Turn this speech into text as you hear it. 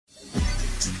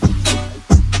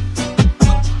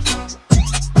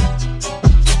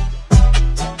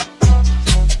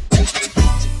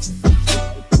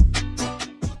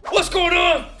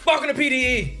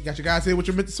PDE. You got your guys here with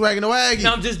your Mr. Swag in the wagon.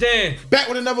 I'm just Dan. Back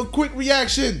with another quick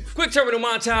reaction. Quick terminal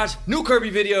montage, new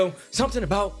Kirby video, something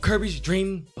about Kirby's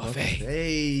Dream Buffet.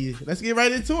 Hey, let's get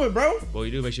right into it, bro. Well,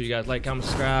 you do make sure you guys like, comment,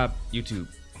 subscribe, YouTube.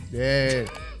 Yeah.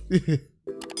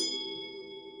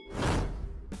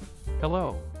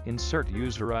 Hello, insert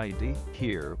user ID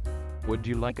here. Would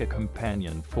you like a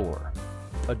companion for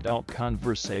adult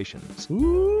conversations?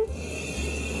 Ooh.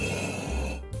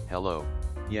 Hello,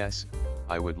 yes,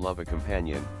 I would love a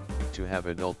companion to have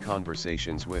adult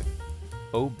conversations with.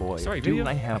 Oh boy, Sorry, do video?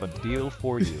 I have a deal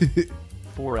for you.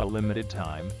 For a limited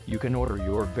time, you can order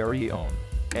your very own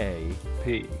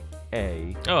APA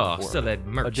Oh, or still that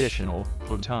merch. additional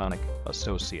platonic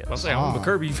associates. I'll say I'm a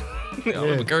Kirby.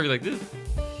 I'm a Kirby like this.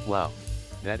 Wow,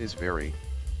 that is very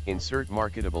insert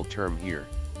marketable term here.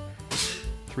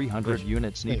 300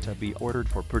 units need to be ordered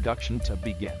for production to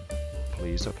begin.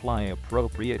 Please apply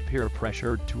appropriate peer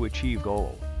pressure to achieve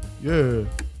goal. Yeah.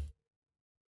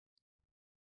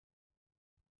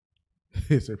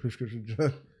 It's a prescription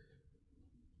drug.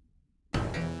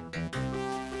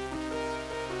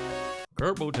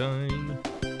 Turbo time.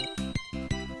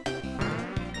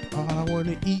 All I want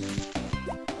to eat.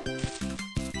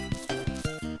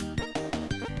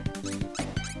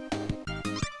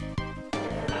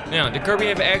 Now, did Kirby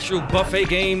have an actual buffet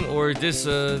game, or is this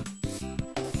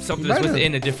something that's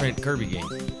within a different Kirby game?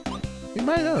 He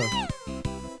might have. I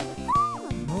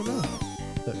don't know.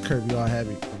 Look, Kirby all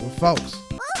happy with folks.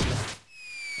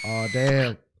 Oh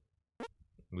damn!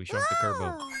 We shrunk the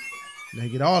Kirbo. They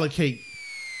get all the cake.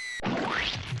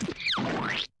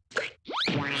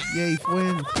 Yay,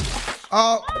 twins!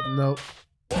 Oh no!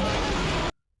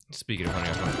 Speaking of honey,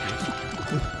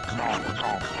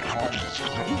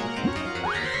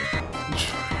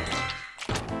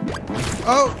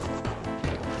 Oh!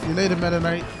 See you later, Meta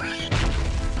Knight.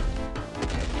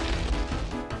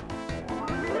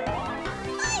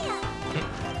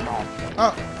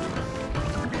 Oh!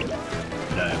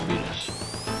 Diabetes.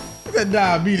 Look at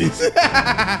diabetes.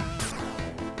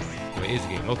 Wait, is the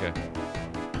game? Okay.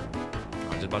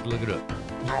 I'm just about to look it up.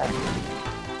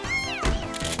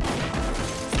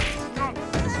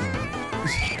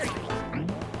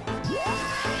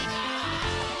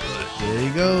 There he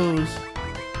goes.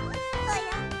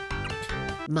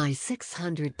 My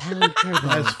 600-pound turbo.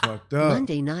 That's fucked up.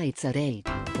 Monday nights at 8.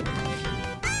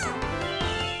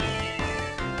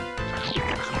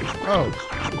 Oh.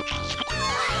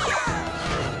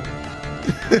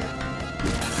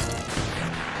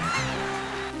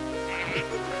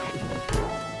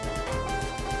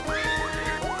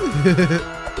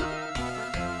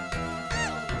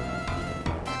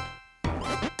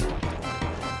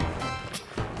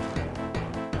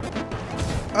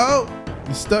 Oh,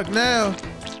 you stuck now.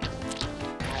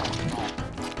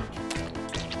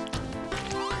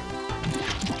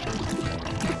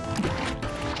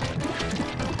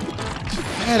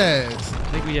 Fat ass. I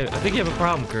think you have a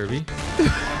problem, Kirby.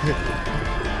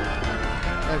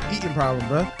 An eating problem,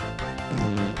 bro.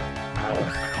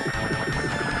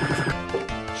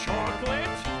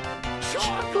 Chocolate!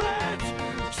 Chocolate!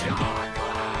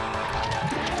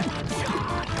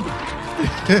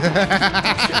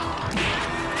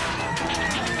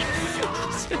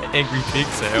 Angry pig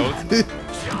sounds.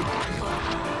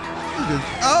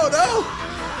 Oh no!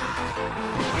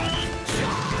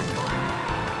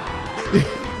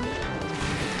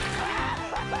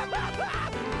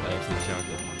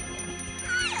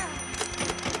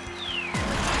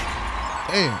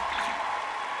 Damn.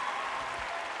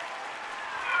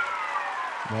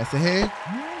 That's the head.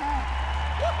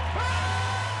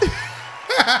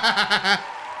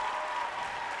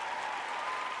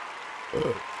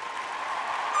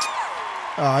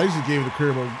 Oh, I just gave it a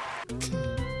Kirby. Look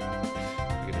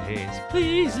at the hands.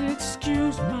 Please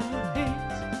excuse my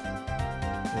hands.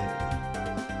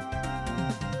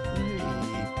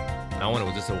 I wonder,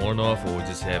 was this a one-off, or would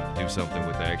just have to do something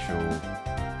with the actual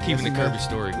keeping the Kirby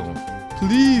story going?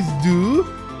 Please do.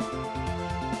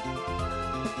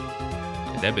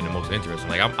 That'd been the most interesting.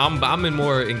 Like I'm in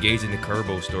more engaged in the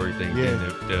Kirby story thing than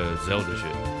the Zelda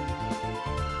shit.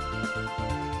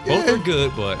 Both are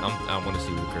good, but I want to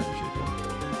see where the Kirby shit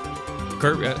goes.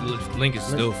 Kirby Link is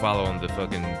still following the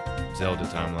fucking Zelda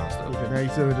timeline stuff. Okay, now you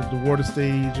said the water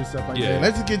stage and stuff like Yeah. that.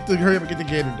 Let's just hurry up and get the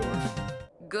Ganondorf.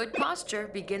 Good posture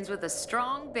begins with a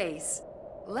strong base.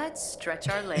 Let's stretch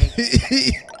our legs.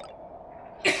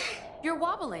 You're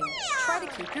wobbling. Try to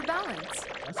keep your balance.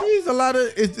 I see it's a lot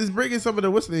of it's bringing some of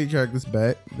the Whistling characters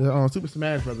back. The Super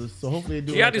Smash Brothers. So hopefully they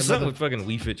do. You gotta do something with fucking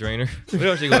Wii Fit Trainer. What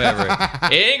else you gonna have?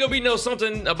 Right? It ain't gonna be no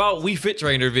something about Wii Fit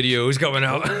Trainer videos coming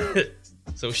out.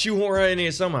 So shoehorn her in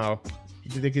there somehow.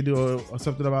 You think they could do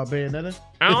something about Bayonetta?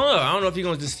 I don't know. I don't know if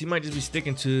he might just be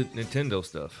sticking to Nintendo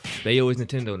stuff. They always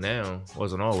Nintendo now.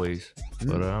 Wasn't always.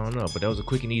 But I don't know. But that was a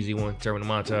quick and easy one. Terminal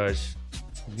montage.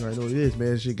 You already know what it is,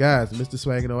 man. It's your guys, Mr.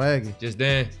 Swaggin' No Aggie. Just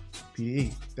then.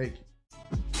 PDE. Thank you.